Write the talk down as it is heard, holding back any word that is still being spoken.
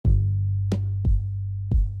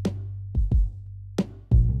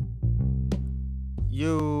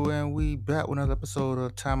Yo, and we back with another episode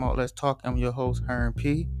of Time Out Let's Talk. I'm your host, Hearn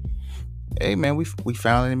P. Hey man, we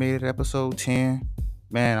finally made it to episode 10.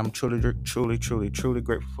 Man, I'm truly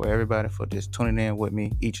grateful for everybody for just tuning in with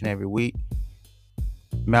me each and every week.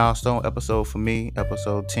 Milestone episode for me,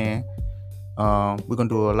 episode 10. We're gonna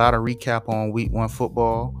do a lot of recap on week one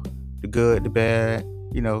football, the good, the bad,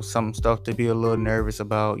 some stuff to be a little nervous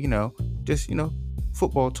about, just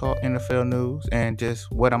football talk, NFL news, and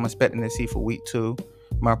just what I'm expecting to see for week two,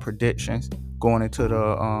 my predictions going into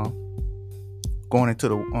the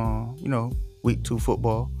week two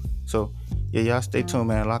football. So yeah, y'all stay tuned,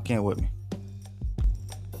 man. Lock in with me.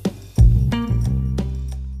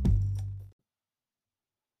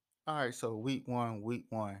 All right, so week one.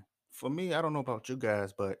 For me, I don't know about you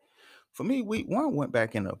guys, but for me, week one went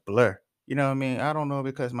back in a blur. You know what I mean? I don't know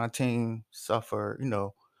because my team suffered,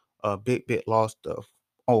 a bit loss of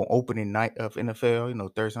on opening night of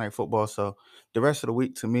NFL, Thursday night football. So the rest of the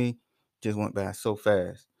week to me just went by so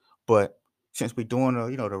fast. But since we're doing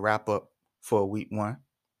the wrap up for week one,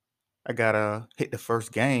 I gotta hit the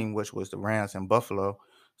first game, which was the Rams and Buffalo.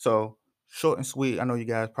 So short and sweet. I know you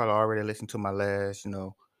guys probably already listened to my last,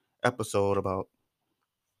 episode about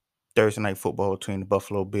Thursday night football between the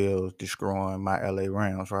Buffalo Bills destroying my LA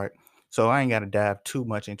Rams, right? So I ain't got to dive too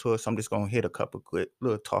much into it. So I'm just gonna hit a couple quick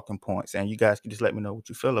little talking points, and you guys can just let me know what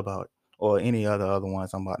you feel about it or any other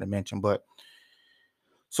ones I'm about to mention. But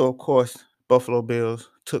so of course, Buffalo Bills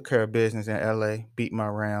took care of business in LA, beat my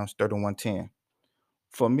Rams 31-10.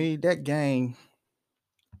 For me, that game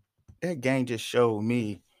just showed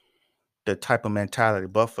me the type of mentality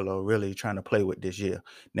Buffalo really trying to play with this year.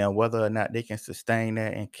 Now, whether or not they can sustain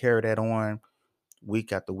that and carry that on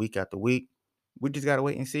week after week after week, we just gotta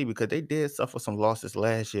wait and see because they did suffer some losses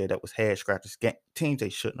last year that was head scratchers, teams they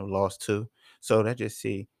shouldn't have lost to. So that just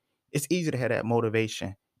see, it's easy to have that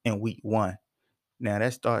motivation in week one. Now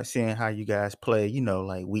let's start seeing how you guys play,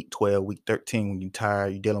 like week 12, week 13, when you're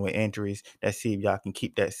tired, you're dealing with injuries. Let's see if y'all can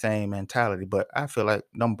keep that same mentality. But I feel like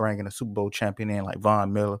them bringing a Super Bowl champion in like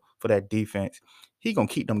Von Miller for that defense, he gonna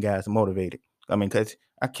keep them guys motivated. I mean, because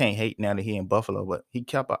I can't hate now that he in Buffalo, but he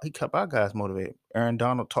kept our guys motivated. Aaron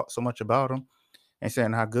Donald talked so much about him and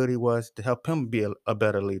saying how good he was to help him be a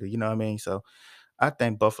better leader. You know what I mean? So I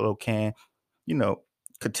think Buffalo can, you know,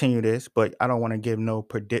 continue this, but I don't want to give no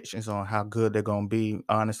predictions on how good they're going to be,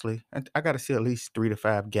 honestly. I got to see at least 3 to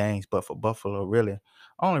 5 games, but for Buffalo, really,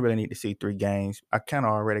 I only really need to see 3 games. I kind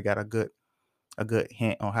of already got a good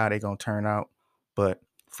hint on how they're going to turn out. But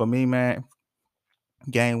for me, man,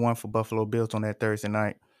 game one for Buffalo Bills on that Thursday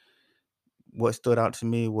night, what stood out to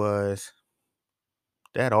me was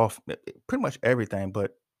that pretty much everything.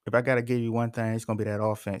 But if I got to give you one thing, it's going to be that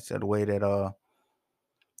offense, the way they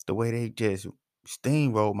just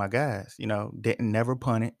steamrolled my guys, didn't never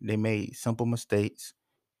punt it. They made simple mistakes,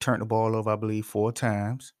 turned the ball over, I believe, 4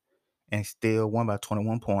 times, and still won by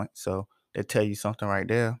 21 points. So that tell you something right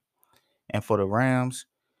there. And for the Rams,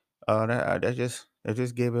 that just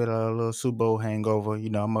give it a little Super Bowl hangover.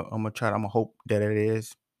 I'm gonna hope that it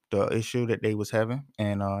is the issue that they was having,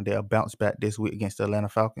 and they'll bounce back this week against the Atlanta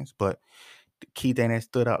Falcons. But the key thing that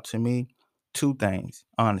stood out to me, two things,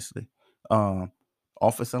 honestly. Um,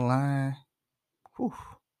 Offensive line. Whew,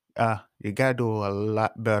 you gotta do a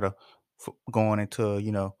lot better going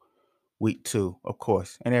into week two, of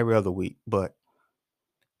course, and every other week. But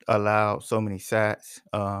allowed so many sacks.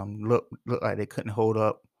 Look like they couldn't hold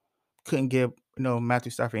up, couldn't give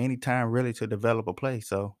Matthew Stafford any time really to develop a play.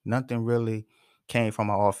 So nothing really came from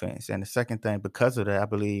our offense. And the second thing, because of that, I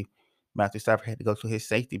believe Matthew Stafford had to go to his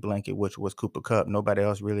safety blanket, which was Cooper Cup. Nobody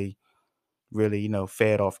else really,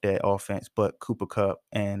 fed off that offense, but Cooper Cup.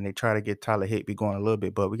 And they try to get Tyler Higby going a little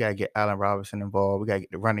bit, but we got to get Allen Robinson involved. We got to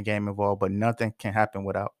get the running game involved, but nothing can happen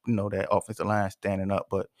without, that offensive line standing up.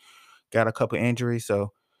 But got a couple injuries,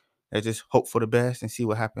 so let's just hope for the best and see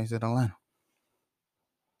what happens in Atlanta.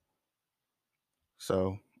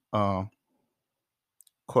 So, of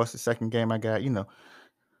course, the second game I got,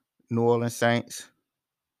 New Orleans Saints,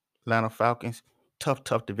 Atlanta Falcons. Tough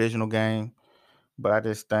divisional game. But I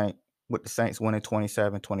just think with the Saints winning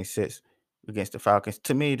 27-26 against the Falcons,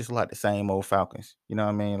 to me, just like the same old Falcons. You know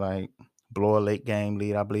what I mean? Like blow a late game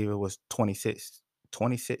lead. I believe it was 26-10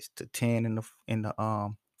 in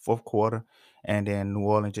the fourth quarter. And then New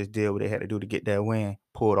Orleans just did what they had to do to get that win,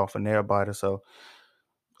 pulled off a nail biter. So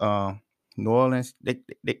um, New Orleans,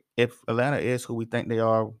 if Atlanta is who we think they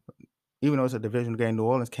are, even though it's a divisional game, New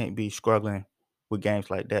Orleans can't be struggling with games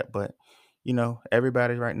like that. But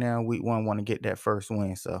everybody right now, week one, want to get that first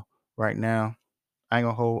win. So right now, I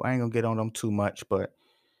ain't gonna get on them too much, but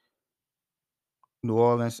New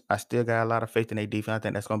Orleans, I still got a lot of faith in their defense. I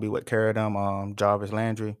think that's gonna be what carried them. Jarvis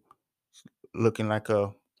Landry looking like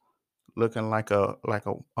a looking like the old,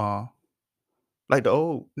 you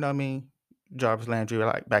know what I mean, Jarvis Landry,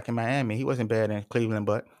 like back in Miami. He wasn't bad in Cleveland,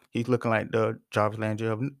 but he's looking like the Jarvis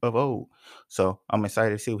Landry of old. So I'm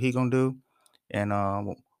excited to see what he gonna do.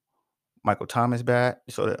 And Michael Thomas back.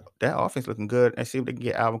 So that offense looking good. And see if they can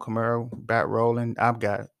get Alvin Kamara back rolling. I've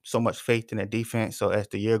got so much faith in the defense. So as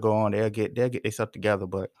the year go on, they'll get this up together.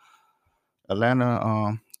 But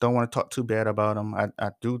Atlanta, don't want to talk too bad about them.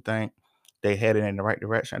 I do think they headed in the right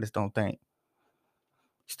direction. I just don't think.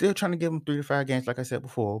 Still trying to give them 3 to 5 games, like I said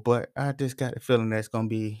before, but I just got the feeling that it's gonna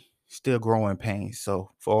be still growing pains.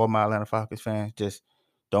 So for all my Atlanta Falcons fans, just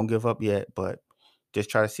don't give up yet, but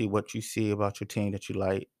just try to see what you see about your team that you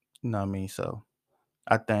like. You know what I mean? So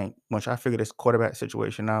I think once I figure this quarterback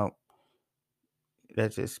situation out,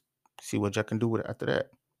 let's just see what y'all can do with it after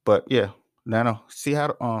that. But yeah, now see how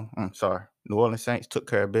the sorry. New Orleans Saints took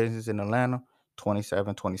care of business in Atlanta,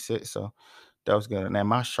 27-26. So that was good. Now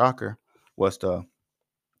my shocker was the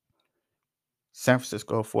San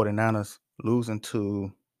Francisco 49ers losing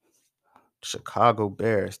to Chicago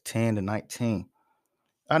Bears 10-19.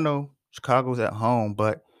 I know Chicago's at home,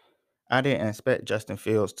 but I didn't expect Justin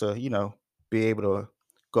Fields to, be able to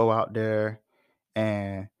go out there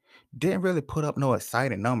and didn't really put up no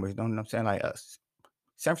exciting numbers. Don't know what I'm saying? Like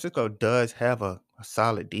San Francisco does have a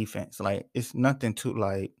solid defense. Like it's nothing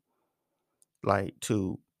to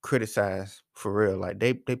to criticize for real. Like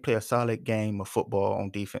they play a solid game of football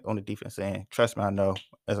on the defense end. Trust me, I know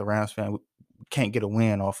as a Rams fan, we can't get a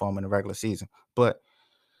win off them in the regular season. But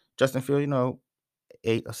Justin Field,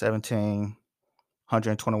 8 of 17,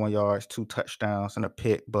 121 yards, 2 touchdowns, and a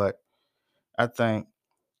pick. But I think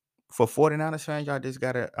for 49ers fans, y'all just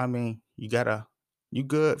gotta, you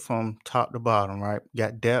good from top to bottom, right? You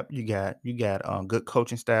got depth, you got good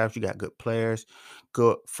coaching staffs, you got good players,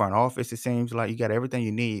 good front office. It seems like you got everything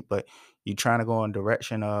you need, but you're trying to go in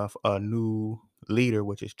direction of a new leader,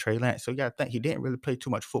 which is Trey Lance. So you gotta think he didn't really play too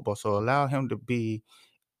much football. So allow him to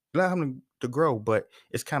grow, but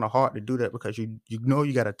it's kind of hard to do that because you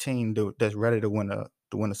got a team that's ready to win a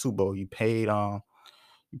Super Bowl. You paid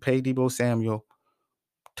Debo Samuel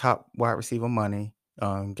top wide receiver money.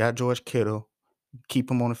 Got George Kittle.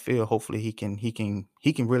 Keep him on the field. Hopefully he can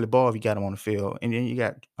really ball if you got him on the field. And then you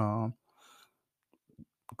got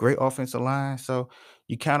great offensive line. So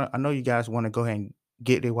I know you guys want to go ahead and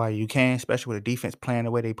get there while you can, especially with the defense playing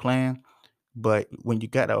the way they playing. But when you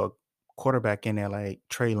got a quarterback in there like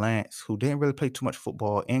Trey Lance, who didn't really play too much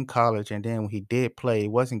football in college, and then when he did play,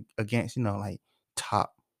 it wasn't against, like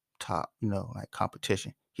top, like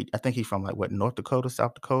competition. I think he's from like what, North Dakota,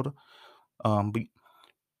 South Dakota. But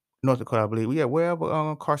North Dakota, I believe. Yeah,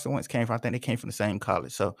 wherever Carson Wentz came from, I think they came from the same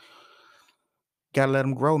college. So gotta let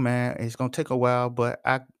him grow, man. It's gonna take a while, but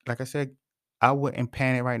like I said, I wouldn't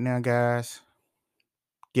panic right now, guys.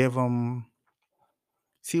 Give him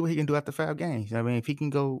See what he can do after 5 games. I mean, if he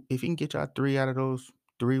can get y'all 3 out of those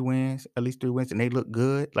 3 wins, at least 3 wins, and they look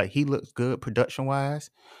good, like he looks good production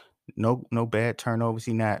wise, no bad turnovers,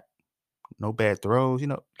 he not no bad throws,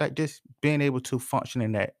 like just being able to function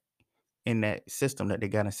in that system that they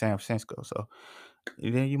got in San Francisco. So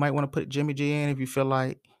then you might want to put Jimmy G in if you feel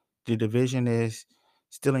like the division is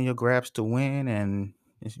still in your grasp to win and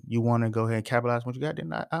you want to go ahead and capitalize on what you got.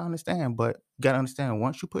 Then I understand, but you got to understand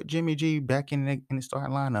once you put Jimmy G back in the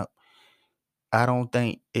starting lineup, I don't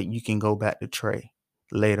think you can go back to Trey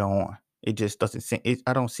later on. It just doesn't seem.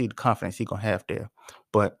 I don't see the confidence he gonna have there.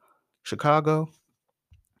 But Chicago,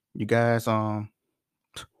 you guys,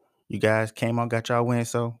 you guys came on, got y'all win.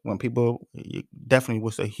 So when people, you definitely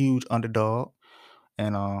was a huge underdog,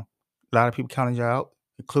 and a lot of people counted y'all out,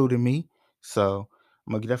 including me. So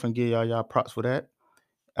I'm gonna definitely give y'all props for that.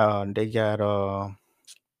 They got I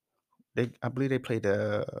believe they played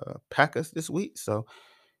the Packers this week, so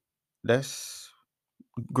that's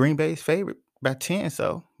Green Bay's favorite by 10.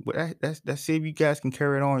 So but that's see if you guys can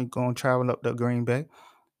carry it on. You're going to travel up to Green Bay.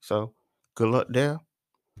 So good luck there.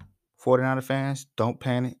 49er fans, don't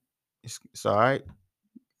panic. It's all right.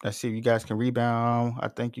 Let's see if you guys can rebound. I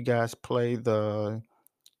think you guys play the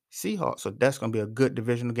Seahawks. So that's going to be a good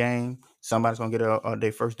divisional game. Somebody's going to get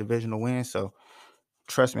their first divisional win. So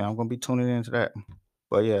trust me, I'm going to be tuning into that.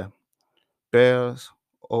 But yeah, Bears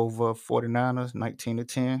over 49ers,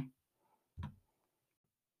 19-10.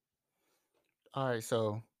 All right,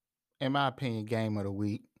 so in my opinion, game of the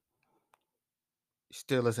week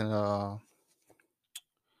still is in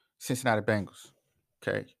Cincinnati Bengals.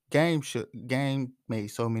 Okay. Game made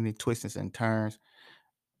so many twists and turns.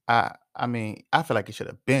 I mean, I feel like it should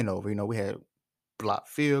have been over. We had blocked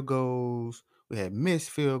field goals. we had missed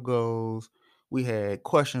field goals, we had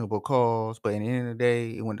questionable calls, but in the end of the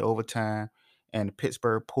day, it went to overtime, and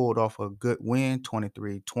Pittsburgh pulled off a good win,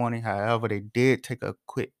 23-20. However, they did take a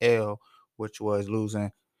quick L, which was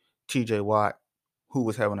losing TJ Watt, who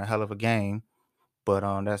was having a hell of a game. But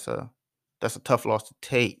that's a tough loss to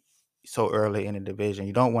take so early in the division.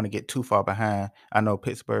 You don't want to get too far behind. I know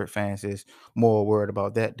Pittsburgh fans is more worried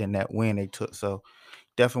about that than that win they took. So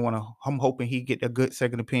definitely want to. I'm hoping he get a good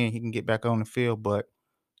second opinion. He can get back on the field. But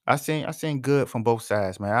I seen good from both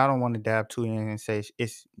sides, man. I don't want to dive too in and say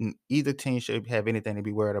either team should have anything to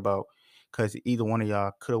be worried about because either one of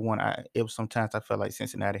y'all could have won. It was sometimes I felt like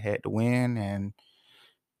Cincinnati had to win and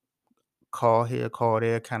call here, call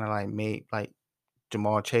there, kind of like made like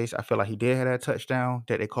Jamal Chase. I feel like he did have that touchdown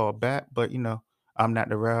that they called back, but I'm not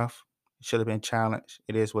the ref. Should have been challenged.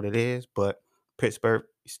 It is what it is. But Pittsburgh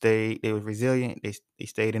stayed. They was resilient. They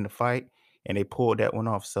stayed in the fight and they pulled that one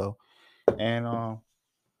off. So and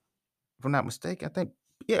if I'm not mistaken, I think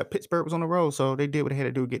Pittsburgh was on the road, so they did what they had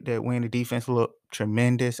to do to get that win. The defense looked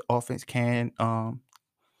tremendous. Offense can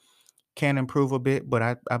improve a bit,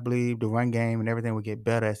 but I believe the run game and everything will get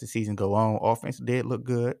better as the season go on. Offense did look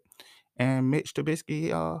good. And Mitch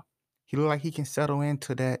Trubisky, he looked like he can settle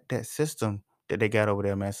into that system that they got over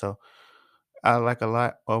there, man. So I like a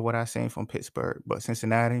lot of what I seen from Pittsburgh, but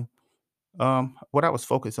Cincinnati, what I was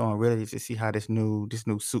focused on really is to see how this new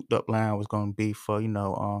souped up line was going to be for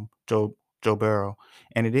Joe Burrow,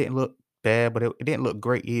 and it didn't look bad, but it didn't look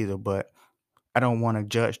great either. But I don't want to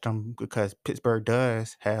judge them because Pittsburgh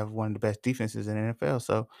does have one of the best defenses in the NFL,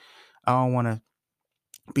 so I don't want to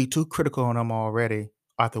be too critical on them already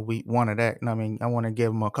after week one of that. And I mean, I want to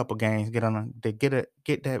give them a couple games, get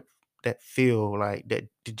that feel like that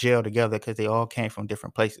to gel together because they all came from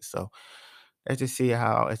different places. So let's just see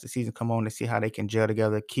how as the season come on to see how they can gel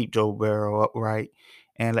together, keep Joe Burrow upright,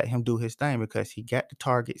 and let him do his thing because he got the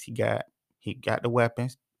targets, he got the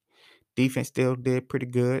weapons. Defense still did pretty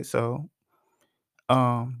good. So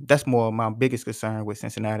that's more of my biggest concern with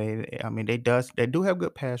Cincinnati. I mean, they do have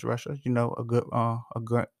good pass rushers, a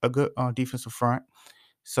good defensive front.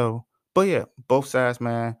 So, but yeah, both sides,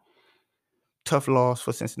 man. Tough loss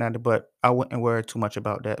for Cincinnati, but I wouldn't worry too much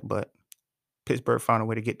about that. But Pittsburgh found a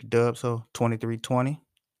way to get the dub, so 23-20.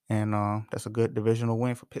 And that's a good divisional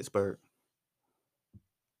win for Pittsburgh.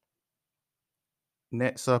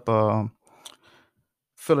 Next up,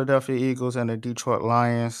 Philadelphia Eagles and the Detroit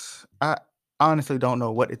Lions. I honestly don't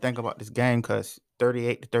know what to think about this game because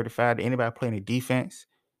 38-35. Did anybody play any defense?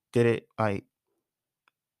 Did it like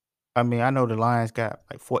I mean, I know the Lions got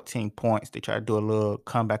like 14 points. They tried to do a little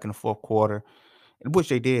comeback in the fourth quarter, which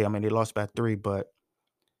they did. I mean, they lost by 3, but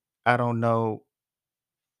I don't know.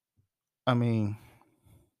 I mean,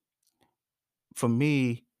 for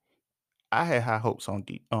me, I had high hopes on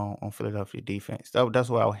Philadelphia defense. That's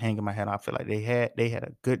why I was hanging my head. I feel like they had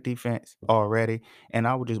a good defense already, and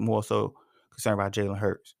I was just more so concerned about Jalen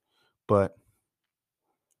Hurts. But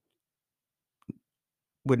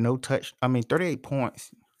with no touch, I mean, 38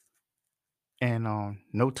 points and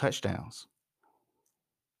no touchdowns.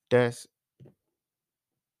 That's,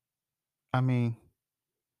 I mean,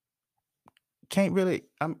 can't really.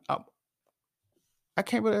 I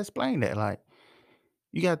can't really explain that. Like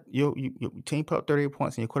you got your team put up 38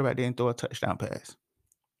 points and your quarterback didn't throw a touchdown pass.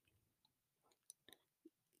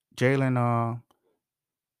 Jalen,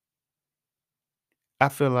 I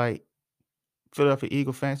feel like Philadelphia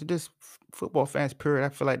Eagle fans, just football fans, period. I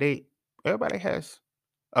feel like everybody has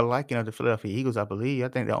a liking of the Philadelphia Eagles. I believe. I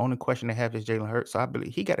think the only question they have is Jalen Hurts. So I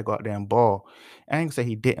believe he got to go out there and ball. I ain't gonna say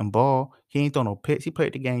he didn't ball. He ain't throw no picks. He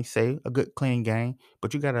played the game safe, a good clean game.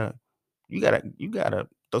 But you gotta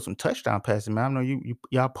throw some touchdown passes, man. I know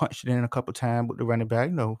y'all punched it in a couple times with the running back.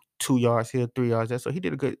 2 yards here, 3 yards there. So he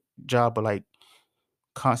did a good job of like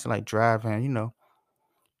constant like driving.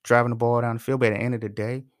 Driving the ball down the field. But at the end of the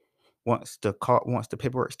day, once the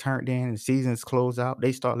paperwork's turned in and the season's closed out,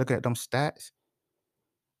 they start looking at them stats.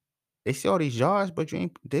 They see all these yards, but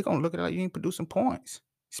they're gonna look at it like you ain't producing points.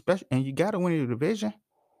 Especially and you gotta win your division.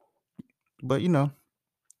 But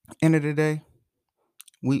end of the day,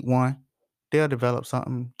 week one, they'll develop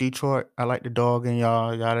something. Detroit, I like the dog and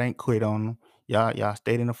y'all. Y'all ain't quit on them. Y'all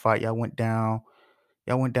stayed in the fight. Y'all went down.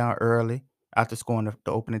 Y'all went down early after scoring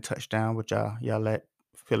the opening touchdown, which y'all let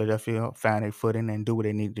Philadelphia find their footing and do what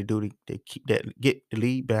they needed to do to get the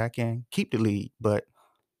lead back and keep the lead. But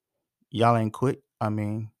y'all ain't quit. I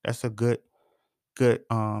mean, that's a good trade.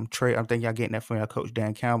 I think y'all getting that from your coach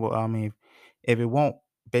Dan Campbell. I mean, if it won't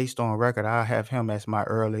based on record, I have him as my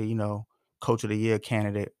early, coach of the year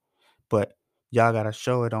candidate. But y'all gotta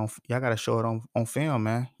show it on film,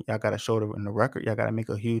 man. Y'all gotta show it in the record. Y'all gotta make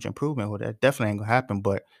a huge improvement. Well, that definitely ain't gonna happen.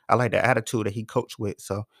 But I like the attitude that he coached with.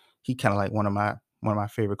 So he kind of like one of my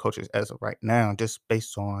favorite coaches as of right now, just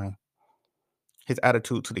based on his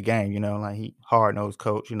attitude to the game. Like he hard nosed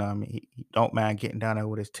coach. You know what I mean? He don't mind getting down there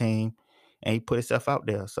with his team, and he put himself out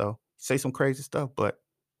there. So say some crazy stuff, but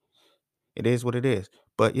it is what it is.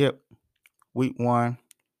 But yep, week one,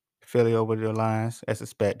 Philly over the Lions as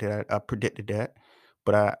expected. I predicted that.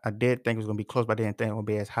 But I did think it was gonna be close, but I didn't think it would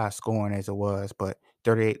be as high scoring as it was. But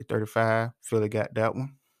 38-35, Philly got that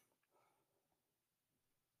one.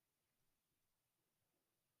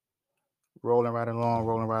 Rolling right along,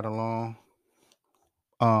 rolling right along.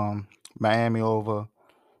 Miami over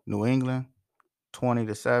New England,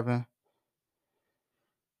 20-7.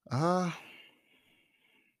 Uh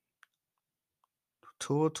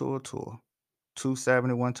Tour.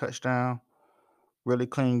 271 touchdown. Really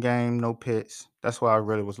clean game, no pits. That's why I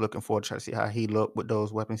really was looking forward to try to see how he looked with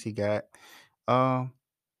those weapons he got. Um,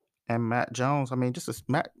 and Matt Jones, I mean,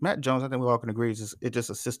 Matt Jones, I think we all can agree, it's just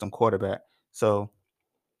a system quarterback. So,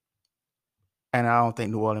 and I don't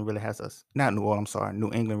think New Orleans really has not New Orleans, I'm sorry,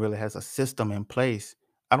 New England really has a system in place.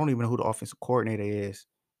 I don't even know who the offensive coordinator is.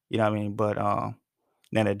 You know what I mean? But now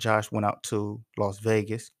that Josh went out to Las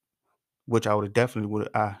Vegas, which I would have definitely would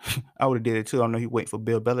I I would have did it too. I know he waiting for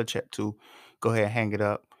Bill Belichick to go ahead and hang it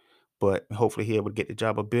up, but hopefully he able to get the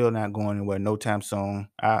job. But Bill not going anywhere no time soon.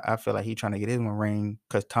 I feel like he trying to get his one ring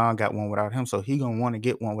because Tom got one without him, so he gonna want to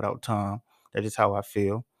get one without Tom. That is how I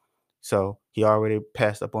feel. So he already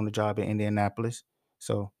passed up on the job in Indianapolis.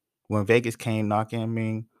 So when Vegas came knocking, I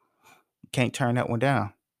mean, can't turn that one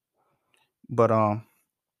down. But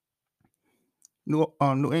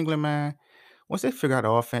New England, man, once they figure out the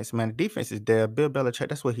offense, man, the defense is there. Bill Belichick,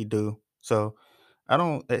 that's what he do. So I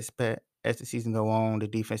don't expect as the season go on the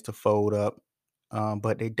defense to fold up.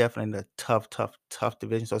 But they definitely in a tough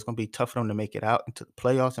division. So it's gonna be tough for them to make it out into the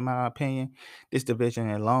playoffs, in my opinion. This division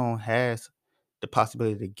alone has the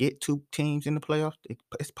possibility to get two teams in the playoffs.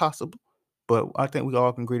 It's possible. But I think we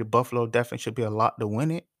all can agree that Buffalo definitely should be a lot to win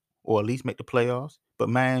it, or at least make the playoffs. But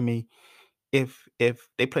Miami, if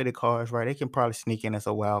they play the cards right, they can probably sneak in as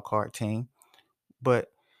a wild card team.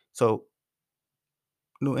 But so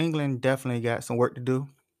New England definitely got some work to do,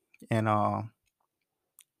 and I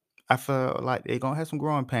feel like they're gonna have some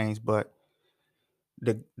growing pains. But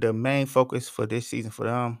the main focus for this season for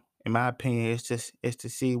them, in my opinion, is to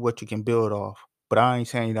see what you can build off. But I ain't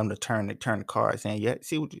saying them to turn the cards in yet.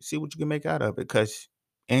 See what you can make out of it, because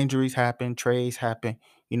injuries happen, trades happen.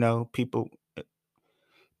 You know, people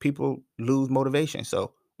lose motivation.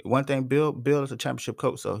 So one thing, Bill is a championship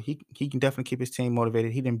coach, so he can definitely keep his team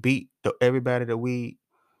motivated. He didn't beat everybody in the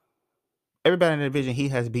division he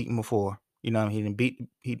has beaten before. You know, he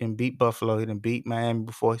didn't beat Buffalo, he didn't beat Miami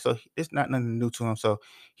before. So it's not nothing new to him. So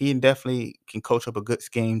he definitely can coach up a good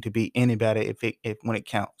scheme to beat anybody if when it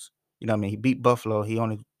counts. You know what I mean? He beat Buffalo. He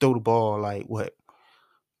only threw the ball like what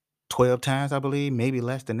 12 times, I believe, maybe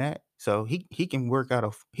less than that. So he can work out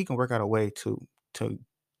a way to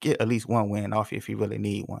get at least one win off you if you really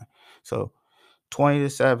need one. So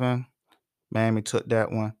 20-7, Miami took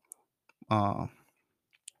that one. Um,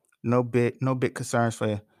 no big concerns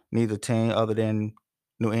for neither team other than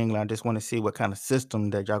New England. I just want to see what kind of system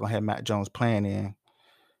that y'all gonna have Matt Jones playing in,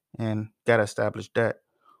 and gotta establish that.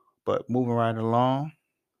 But moving right along,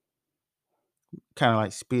 kind of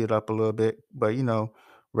like speed it up a little bit. But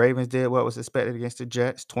Ravens did what was expected against the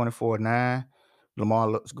Jets, 24-9. Lamar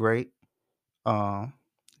looks great. Um,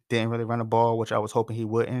 didn't really run the ball, which I was hoping he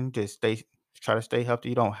wouldn't. Just try to stay healthy.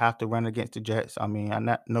 You don't have to run against the Jets. I mean, I'm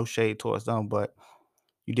not no shade towards them, but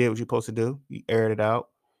you did what you're supposed to do. You aired it out.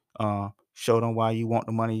 Showed them why you want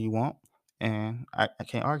the money you want, and I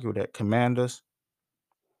can't argue with that. Commanders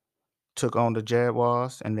took on the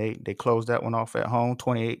Jaguars, and they closed that one off at home,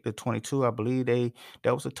 28-22. I believe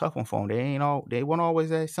that was a tough one for them. They weren't always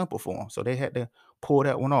that simple for them, so they had to pull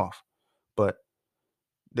that one off. But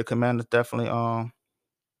the Commanders definitely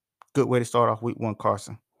good way to start off week one,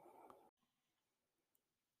 Carson.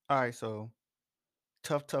 All right, so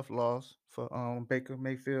tough loss for Baker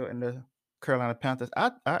Mayfield and the Carolina Panthers.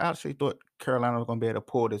 I actually thought Carolina was gonna be able to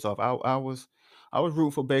pull this off. I was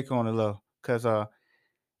rooting for Baker on the low because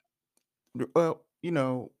well,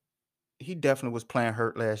 he definitely was playing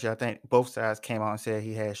hurt last year. I think both sides came out and said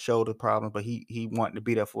he had shoulder problems, but he wanted to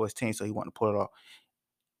be there for his team, so he wanted to pull it off.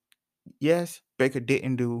 Yes, Baker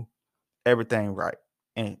didn't do everything right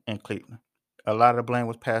in Cleveland. A lot of the blame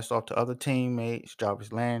was passed off to other teammates,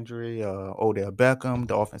 Jarvis Landry, Odell Beckham,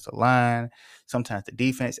 the offensive line, sometimes the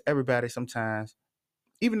defense, everybody sometimes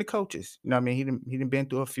even the coaches. You know what I mean? He done been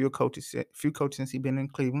through a few coaches since he been in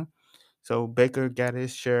Cleveland. So Baker got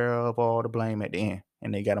his share of all the blame at the end,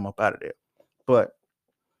 and they got him up out of there. But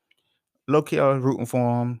low key, I was rooting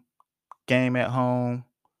for him. Game at home.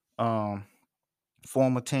 Um,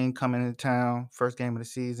 Former team coming into town, first game of the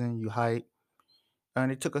season, you hype.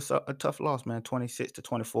 And it took us a tough loss, man,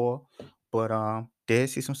 26-24. But did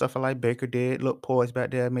see some stuff I like Baker did. Look poised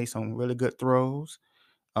back there, made some really good throws.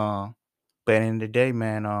 Um, but at the end of the day,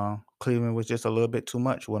 man, Cleveland was just a little bit too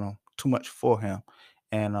much with him, too much for him.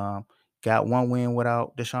 And got one win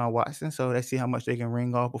without Deshaun Watson. So let's see how much they can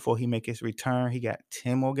ring off before he make his return. He got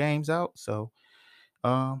 10 more games out. So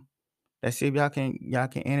um let's see if y'all can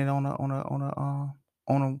end it on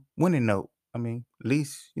a winning note. I mean, at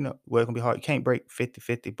least, well, it's gonna be hard. You can't break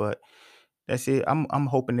 50-50, but that's it. I'm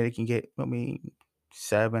hoping that he can get,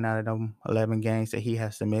 7 out of them 11 games that he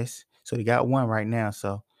has to miss. So they got one right now.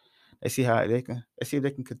 So let's see if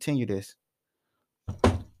they can continue this.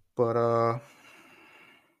 But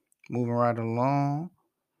moving right along,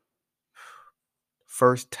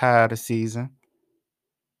 first tie of the season,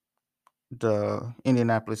 the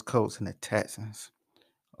Indianapolis Colts and the Texans.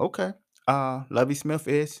 Okay. Lovey Smith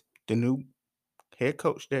is the new head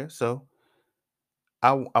coach there. So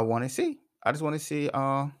I want to see. I just want to see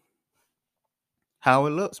how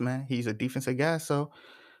it looks, man. He's a defensive guy, so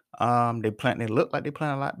they look like they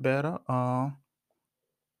playing a lot better.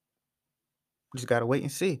 Just gotta wait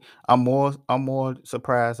and see. I'm more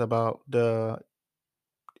surprised about the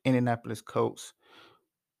Indianapolis Colts.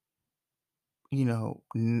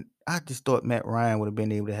 I just thought Matt Ryan would have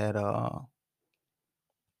been able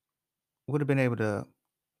to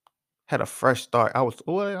had a fresh start. I was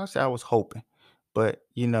hoping, but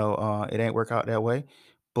it ain't work out that way.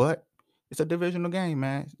 But it's a divisional game,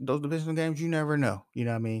 man. Those divisional games, you never know. You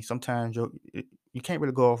know what I mean? Sometimes you can't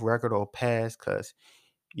really go off record or pass because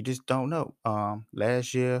you just don't know.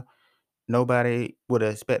 Last year, nobody would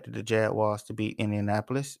have expected the Jaguars to beat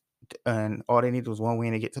Indianapolis, and all they needed was one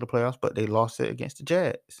win to get to the playoffs, but they lost it against the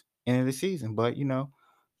Jags end of the season. But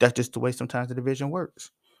that's just the way sometimes the division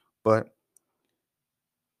works. But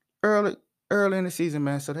Early early in the season,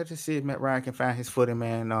 man, so let's just see if Matt Ryan can find his footing,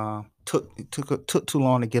 man. Took too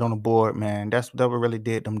long to get on the board, man. That what really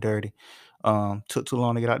did them dirty. Took too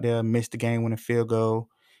long to get out there, missed the game-winning field goal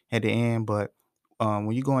at the end, but,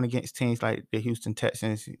 when you're going against teams like the Houston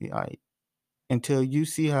Texans, like, until you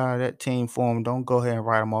see how that team formed, don't go ahead and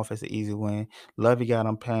write them off as an easy win. Lovey got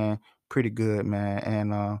them playing pretty good, man,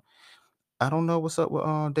 and, I don't know what's up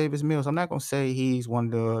with Davis Mills. I'm not gonna say he's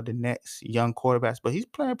one of the next young quarterbacks, but he's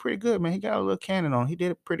playing pretty good, man. He got a little cannon on. He did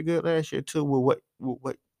it pretty good last year too. With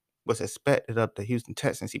what was expected of the Houston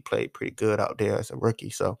Texans, he played pretty good out there as a rookie.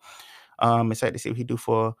 So excited to see what he do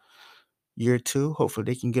for year two. Hopefully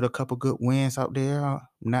they can get a couple good wins out there.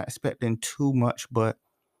 Not expecting too much, but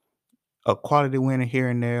a quality win here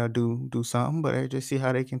and there do something. But just see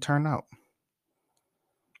how they can turn out.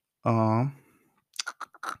 Um,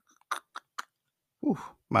 Whew,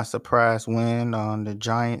 my surprise win on the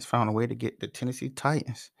Giants found a way to get the Tennessee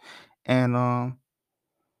Titans. And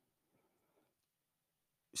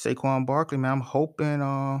Saquon Barkley, man, I'm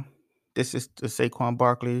hoping this is the Saquon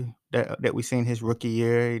Barkley that we seen his rookie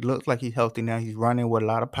year. He looks like he's healthy now. He's running with a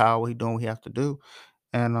lot of power. He's doing what he has to do.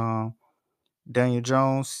 And Daniel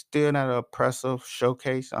Jones still not an impressive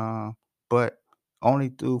showcase, but only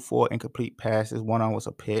threw 4 incomplete passes. One on was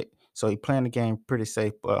a pick. So he playing the game pretty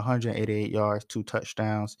safe, but 188 yards, 2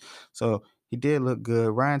 touchdowns. So he did look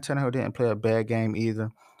good. Ryan Tannehill didn't play a bad game either,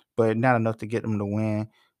 but not enough to get them to win.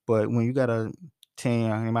 But when you got a team,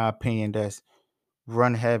 in my opinion, that's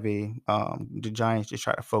run heavy, the Giants just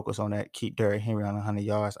try to focus on that, keep Derrick Henry on 100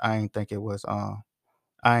 yards. I ain't think it was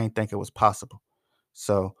possible.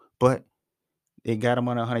 So, but it got him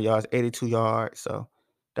on 100 yards, 82 yards. So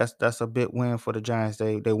that's a big win for the Giants.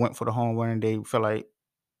 They went for the home run. They felt like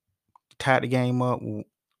tied the game up.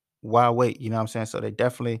 Why wait? You know what I'm saying? So they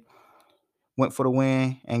definitely went for the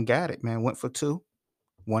win and got it, man. Went for two,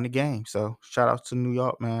 won the game. So shout out to New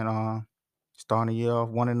York, man. Starting the year off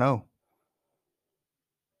 1-0.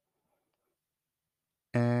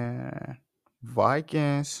 And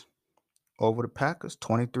Vikings over the Packers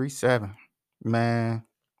 23-7. Man,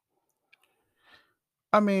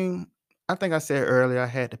 I mean, I think I said earlier I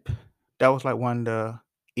had to. That was like one of the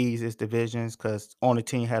easiest divisions because only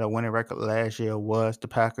team had a winning record last year was the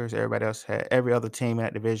Packers. Every other team in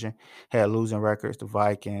that division had losing records. The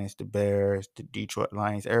Vikings, the Bears, the Detroit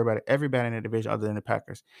Lions. Everybody in the division other than the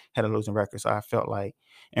Packers had a losing record. So I felt like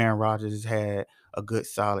Aaron Rodgers had a good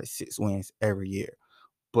solid 6 wins every year.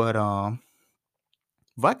 But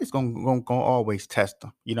Vikings gonna always test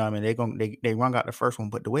them. You know what I mean? They rung out the first one,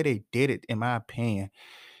 but the way they did it, in my opinion,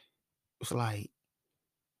 was like,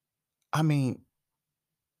 I mean,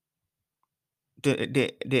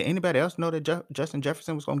 did anybody else know that Justin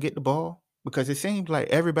Jefferson was gonna get the ball? Because it seems like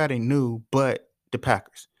everybody knew, but the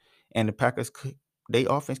Packers, and the Packers could. They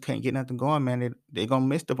offense couldn't get nothing going, man. They gonna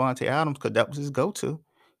miss Devontae Adams because that was his go-to.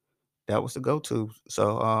 That was the go-to.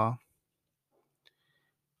 So,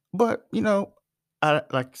 but I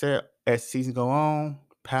like I said, as season go on,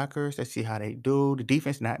 Packers, let's see how they do. The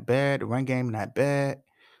defense not bad, the run game not bad.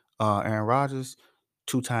 Aaron Rodgers,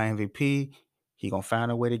 two-time MVP. He gonna find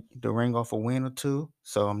a way to ring off a win or two.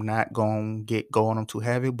 So I'm not gonna get going on too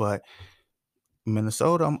heavy, but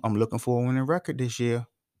Minnesota, I'm looking for a winning record this year.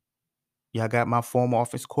 Y'all got my former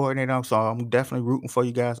offense coordinator, so I'm definitely rooting for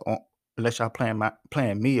you guys on unless y'all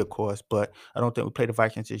playing me, of course. But I don't think we play the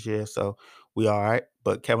Vikings this year, so we all right.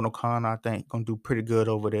 But Kevin O'Connor, I think, gonna do pretty good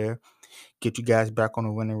over there. Get you guys back on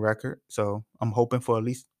a winning record. So I'm hoping for at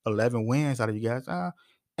least 11 wins out of you guys. I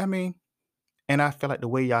mean, and I feel like the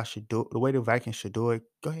way y'all should do it, the way the Vikings should do it,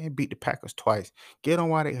 go ahead and beat the Packers twice. Get on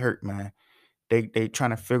why they hurt, man. They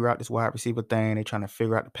trying to figure out this wide receiver thing. They trying to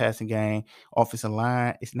figure out the passing game. Offensive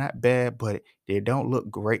line, it's not bad, but they don't look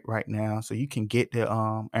great right now. So you can get the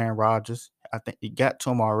Aaron Rodgers. I think you got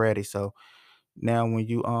to him already. So now when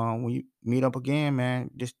you meet up again,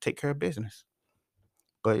 man, just take care of business.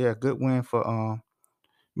 But yeah, good win for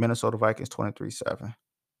Minnesota Vikings 23-7.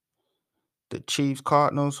 The Chiefs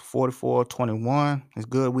Cardinals 44-21. It's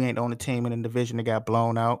good. We ain't the only team in the division that got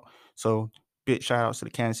blown out. So big shout outs to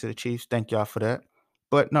the Kansas City Chiefs. Thank y'all for that.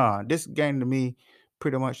 But nah, this game to me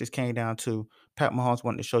pretty much just came down to Pat Mahomes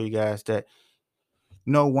wanting to show you guys that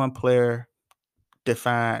no one player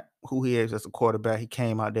defined who he is as a quarterback. He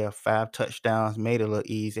came out there 5 touchdowns, made it a little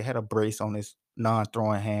easy, had a brace on his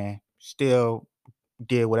non-throwing hand, still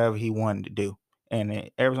did whatever he wanted to do. And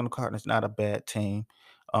the Arizona Cardinals not a bad team.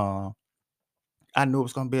 Um, I knew it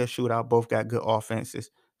was gonna be a shootout. Both got good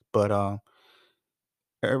offenses, but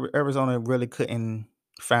Arizona really couldn't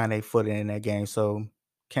find a footing in that game. So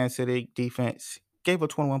Kansas City defense gave up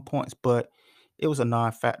 21 points, but it was a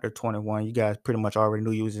non-factor 21. You guys pretty much already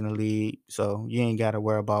knew you was in the lead, so you ain't got to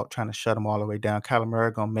worry about trying to shut them all the way down. Kyler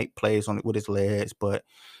Murray gonna make plays on it with his legs, but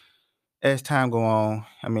as time go on,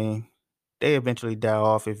 I mean, they eventually die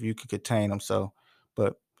off if you can contain them. So,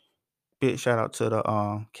 but big shout out to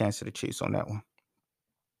the Kansas City Chiefs on that one.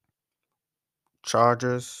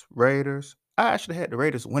 Chargers, Raiders. I actually had the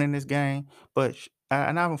Raiders winning this game, but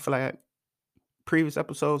and I don't feel like previous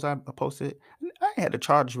episodes I posted, I ain't had the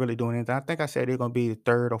Chargers really doing anything. I think I said they're gonna be the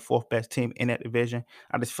third or fourth best team in that division.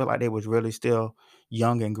 I just feel like they was really still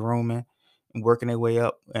young and grooming and working their way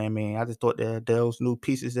up. I mean, I just thought that those new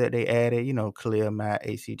pieces that they added, Khalil Mack,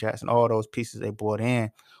 AC Jackson, all those pieces they brought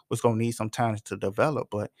in was gonna need some time to develop.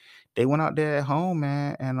 But they went out there at home,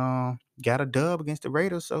 man, and got a dub against the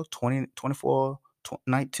Raiders. So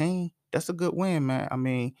 19. That's a good win, man. I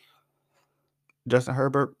mean, Justin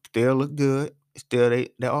Herbert still look good. Still,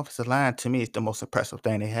 their offensive line to me is the most impressive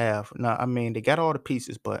thing they have. Now, I mean, they got all the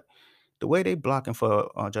pieces, but the way they blocking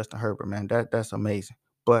for Justin Herbert, man, that's amazing.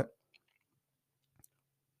 But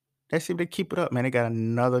let's see if they keep it up, man. They got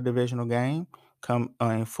another divisional game come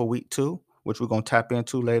for week 2, which we're gonna tap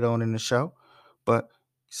into later on in the show. But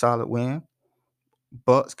solid win.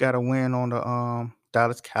 Bucks got a win on the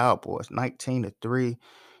Dallas Cowboys, 19-3.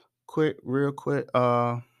 Real quick.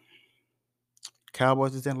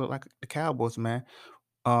 Cowboys just didn't look like the Cowboys, man.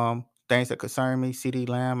 Things that concern me, CD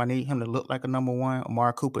Lamb, I need him to look like a number one.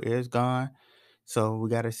 Amari Cooper is gone. So we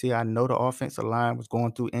got to see. I know the offensive line was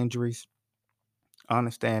going through injuries. I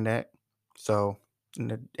understand that. So,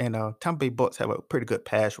 and Tampa Bay Bucks have a pretty good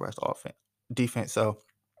pass rush defense. So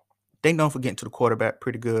they known for getting to the quarterback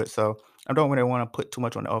pretty good. So I don't really want to put too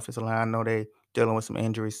much on the offensive line. I know they dealing with some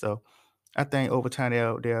injuries. So I think over time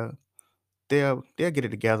they'll get it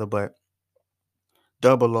together. But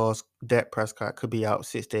double loss, Dak Prescott could be out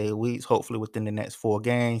 6 to 8 weeks, hopefully within the next 4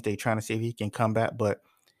 games. They trying to see if he can come back. But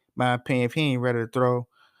my opinion, if he ain't ready to throw,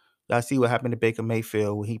 y'all see what happened to Baker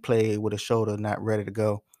Mayfield when he played with a shoulder not ready to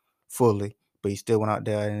go fully, but he still went out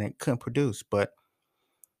there and it couldn't produce. But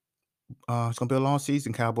it's gonna be a long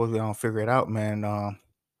season, Cowboys. We don't figure it out, man.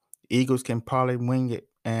 Eagles can probably wing it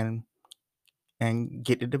and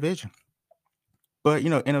get the division. But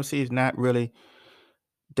NFC is not really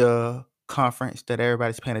the conference that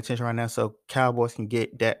everybody's paying attention right now. So Cowboys can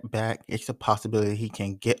get that back. It's a possibility he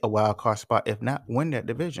can get a wild card spot, if not win that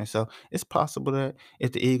division. So it's possible that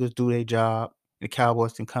if the Eagles do their job, the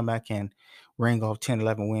Cowboys can come back and ring off 10,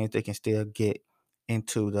 11 wins. They can still get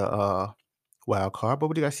into the wild card. But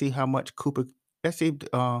we got to see how much Cooper let's see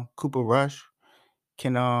if Cooper Rush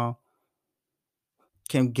can uh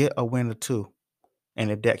can get a win or two,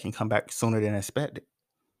 and if that can come back sooner than expected.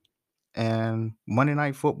 And Monday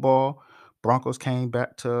Night Football, Broncos came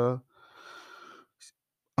back to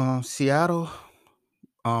Seattle.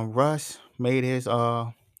 Russ made his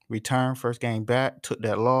return first game back, took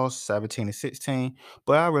that loss 17-16.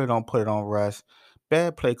 But I really don't put it on Russ.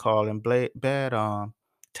 Bad play calling, bad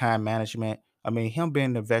time management. I mean, him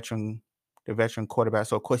being the veteran quarterback.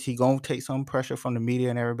 So of course he gonna take some pressure from the media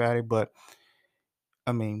and everybody. But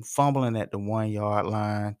I mean, fumbling at the 1 yard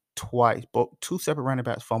line twice, both two separate running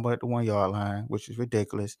backs fumbled at the 1 yard line, which is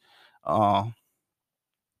ridiculous. Um,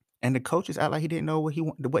 and the coaches act like he didn't know what he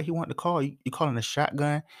wanted to call. You calling a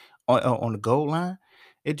shotgun on the goal line?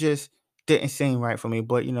 It just didn't seem right for me.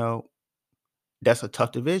 But that's a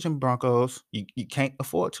tough division, Broncos. You can't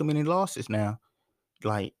afford too many losses now.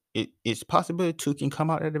 Like it's possible two can come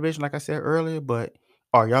out of that division, like I said earlier. But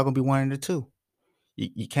are y'all gonna be one of the two?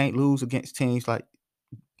 You can't lose against teams like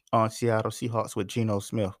on Seattle Seahawks with Geno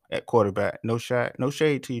Smith at quarterback. No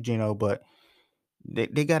shade to you, Geno, but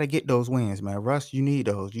they got to get those wins, man. Russ, you need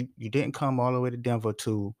those. You didn't come all the way to Denver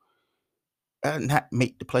to not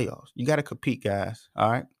make the playoffs. You got to compete, guys.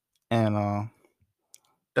 All right, and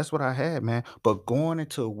that's what I had, man. But going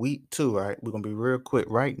into week 2, right? We're gonna be real quick.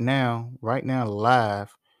 Right now,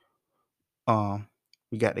 live. Um,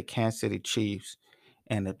 we got the Kansas City Chiefs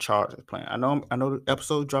and the Chargers playing. I know the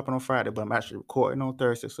episode dropping on Friday, but I'm actually recording on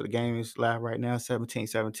Thursday, so the game is live right now,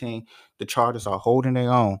 17-17. The Chargers are holding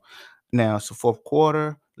their own. Now it's the fourth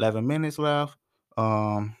quarter, 11 minutes left. They're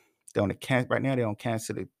on right now. They're on Kansas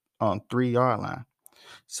City on 3 yard line.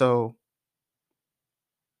 So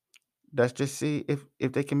let's just see if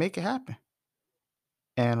they can make it happen.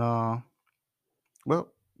 And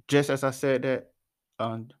well, just as I said that,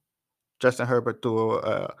 um, Justin Herbert threw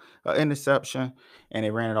a interception, and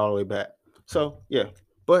they ran it all the way back. So yeah,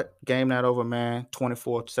 but game not over, man.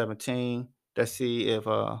 24-17. Let's see if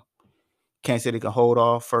Kansas City can hold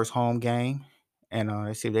off first home game, and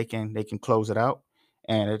let's see if they can close it out,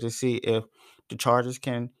 and let's just see if the Chargers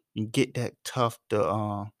can get that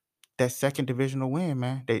second divisional win,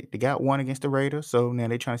 man. They got one against the Raiders, so now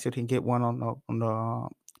they trying to see if they can get one on the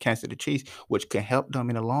Kansas City Chiefs, which can help them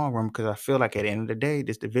in the long run because I feel like at the end of the day,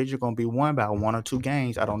 this division going to be won by one or two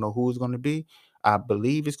games. I don't know who it's going to be. I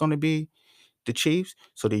believe it's going to be the Chiefs,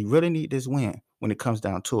 so they really need this win when it comes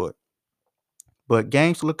down to it. But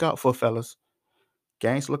games to look out for, fellas.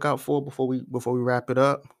 Games to look out for before we wrap it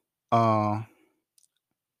up.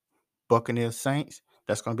 Buccaneers Saints.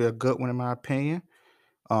 That's going to be a good one in my opinion.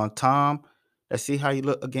 Tom, let's see how you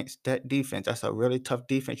look against that defense. That's a really tough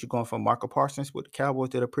defense. You're going from Marco Parsons with the Cowboys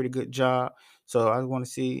did a pretty good job. So I want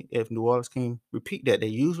to see if New Orleans can repeat that. They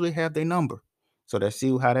usually have their number. So let's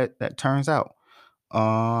see how that turns out.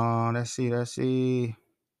 Let's see.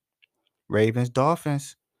 Ravens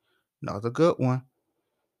Dolphins. Another good one.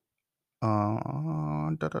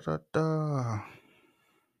 Da, da, da, da.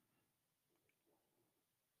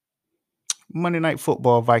 Monday Night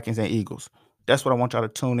Football, Vikings and Eagles. That's what I want y'all to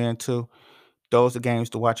tune into. Those are games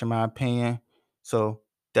to watch, in my opinion. So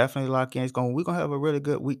definitely lock in. We're gonna have a really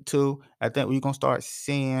good week 2. I think we're gonna start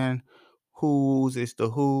seeing who's is the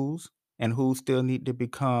who's and who still need to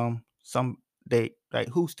become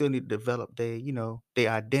who still need to develop their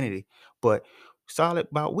identity. But solid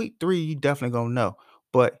about week 3, you definitely gonna know.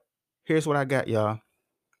 But here's what I got, y'all.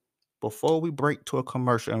 Before we break to a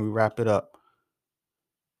commercial and we wrap it up,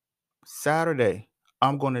 Saturday,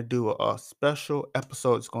 I'm going to do a special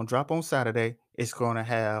episode. It's going to drop on Saturday. It's going to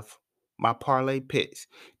have my parlay picks.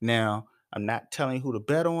 Now, I'm not telling you who to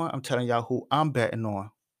bet on. I'm telling y'all who I'm betting on.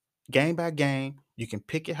 Game by game, you can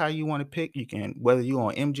pick it how you want to pick. You can, whether you're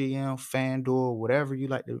on MGM, FanDuel, whatever you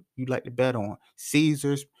like to bet on,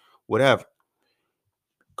 Caesars, whatever.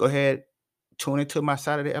 Go ahead, tune into my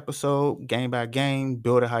Saturday episode, game by game,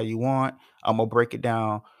 build it how you want. I'm going to break it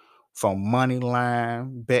down from money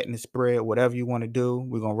line, betting the spread, whatever you want to do.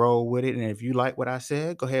 We're going to roll with it. And if you like what I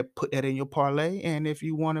said, go ahead, put that in your parlay. And if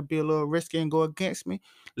you want to be a little risky and go against me,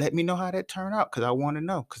 let me know how that turned out because I want to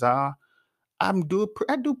know. Because I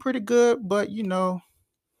do pretty good, but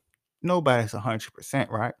nobody's 100%,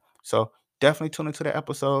 right? So definitely tune into the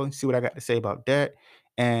episode and see what I got to say about that.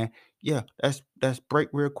 And yeah, let's break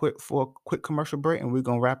real quick for a quick commercial break, and we're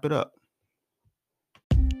gonna wrap it up.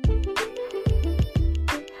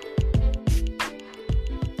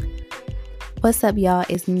 What's up, y'all?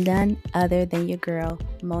 It's none other than your girl,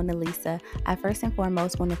 Mona Lisa. I first and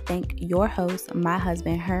foremost want to thank your host, my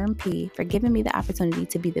husband, Herm P., for giving me the opportunity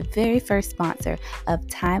to be the very first sponsor of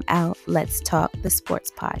Time Out, Let's Talk, the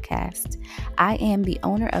sports podcast. I am the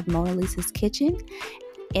owner of Mona Lisa's Kitchen.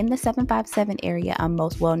 In the 757 area, I'm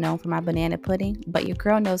most well known for my banana pudding, but your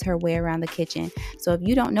girl knows her way around the kitchen. So if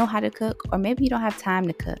you don't know how to cook, or maybe you don't have time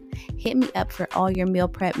to cook, hit me up for all your meal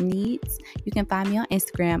prep needs. You can find me on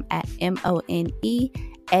Instagram at MoneAlisa.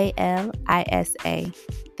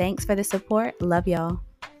 Thanks for the support. Love y'all.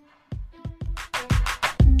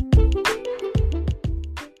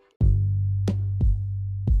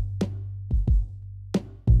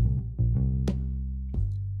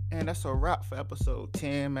 And that's a wrap for episode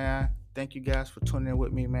 10, man. Thank you guys for tuning in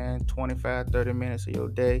with me, man. 25, 30 minutes of your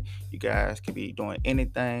day. You guys could be doing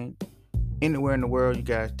anything, anywhere in the world. You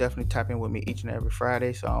guys definitely tap in with me each and every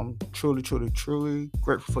Friday. So I'm truly, truly, truly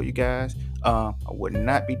grateful for you guys. I would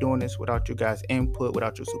not be doing this without you guys' input,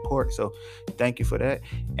 without your support. So thank you for that.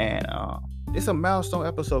 And it's a milestone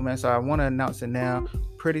episode, man. So I want to announce it now.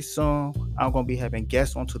 Pretty soon, I'm going to be having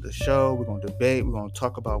guests onto the show. We're going to debate. We're going to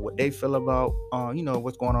talk about what they feel about,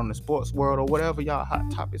 what's going on in the sports world or whatever y'all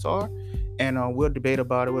hot topics are. And we'll debate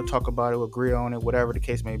about it. We'll talk about it. We'll agree on it, whatever the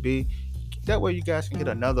case may be. That way you guys can get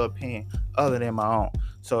another opinion other than my own.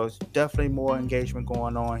 So it's definitely more engagement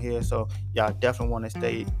going on here. So y'all definitely want to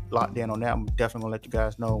stay locked in on that. I'm definitely going to let you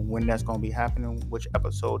guys know when that's going to be happening, which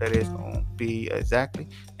episode that is going to be exactly.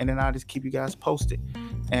 And then I'll just keep you guys posted.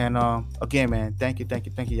 And again, man, thank you.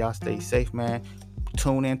 Y'all stay safe, man.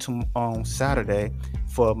 Tune in on Saturday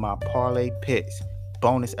for my Parlay Picks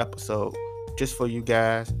bonus episode just for you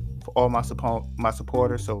guys, for all my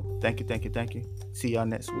supporters. So thank you. See y'all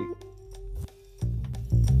next week.